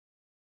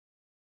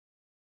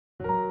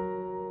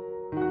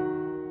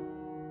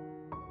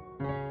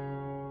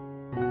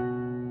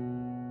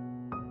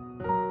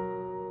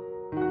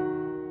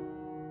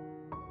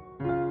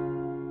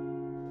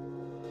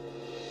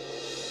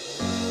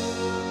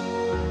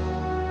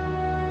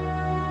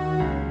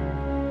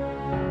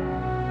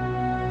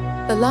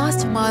the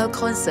Last Mile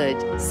concert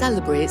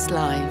celebrates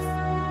life,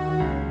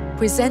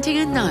 presenting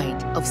a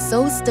night of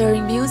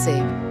soul-stirring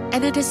music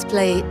and a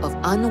display of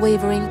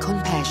unwavering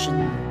compassion.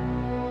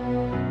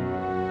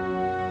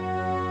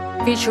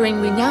 Featuring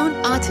renowned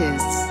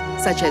artists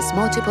such as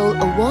multiple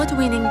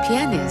award-winning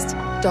pianist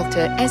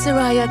Dr.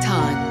 Azariah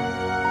Tan,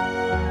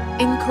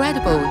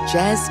 incredible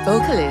jazz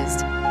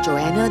vocalist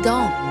Joanna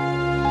Dong,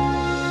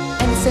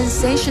 and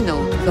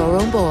sensational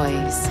Lorong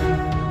boys,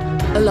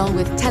 along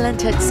with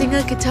talented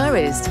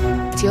singer-guitarist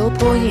Teo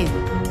Po Yin,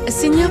 a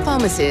senior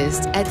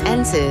pharmacist at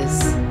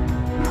NCIS,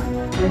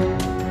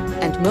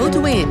 and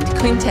Moldwind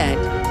Quintet,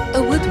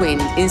 a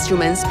woodwind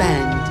instruments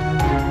band.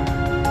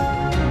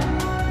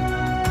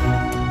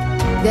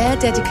 Their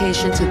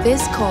dedication to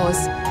this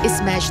cause is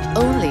matched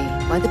only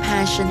by the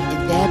passion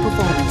in their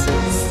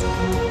performances.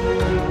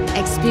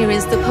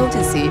 Experience the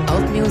potency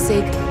of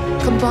music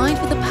combined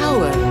with the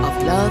power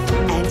of love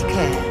and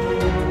care.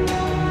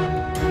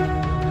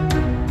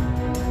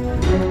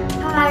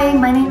 Hi,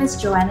 my name is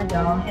Joanna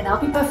Dong and I'll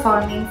be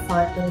performing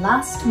for the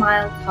Last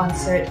Mile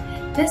concert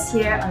this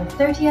year on the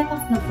 30th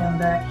of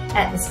November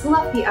at the School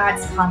of the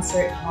Arts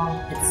Concert Hall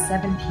at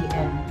 7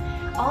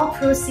 p.m. All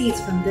proceeds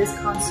from this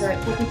concert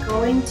will be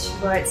going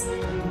towards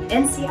the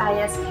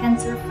NCIS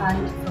Cancer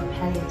Fund for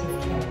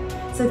palliative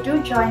care. So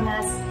do join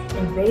us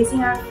in raising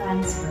our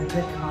funds for a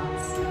good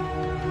cause.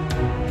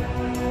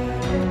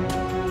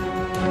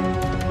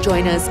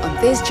 Join us on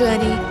this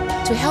journey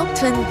to help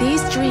turn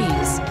these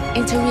dreams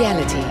into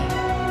reality.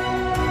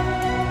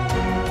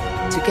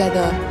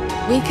 Together,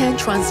 we can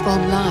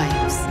transform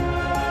lives,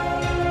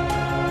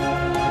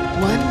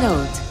 one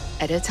note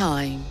at a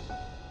time.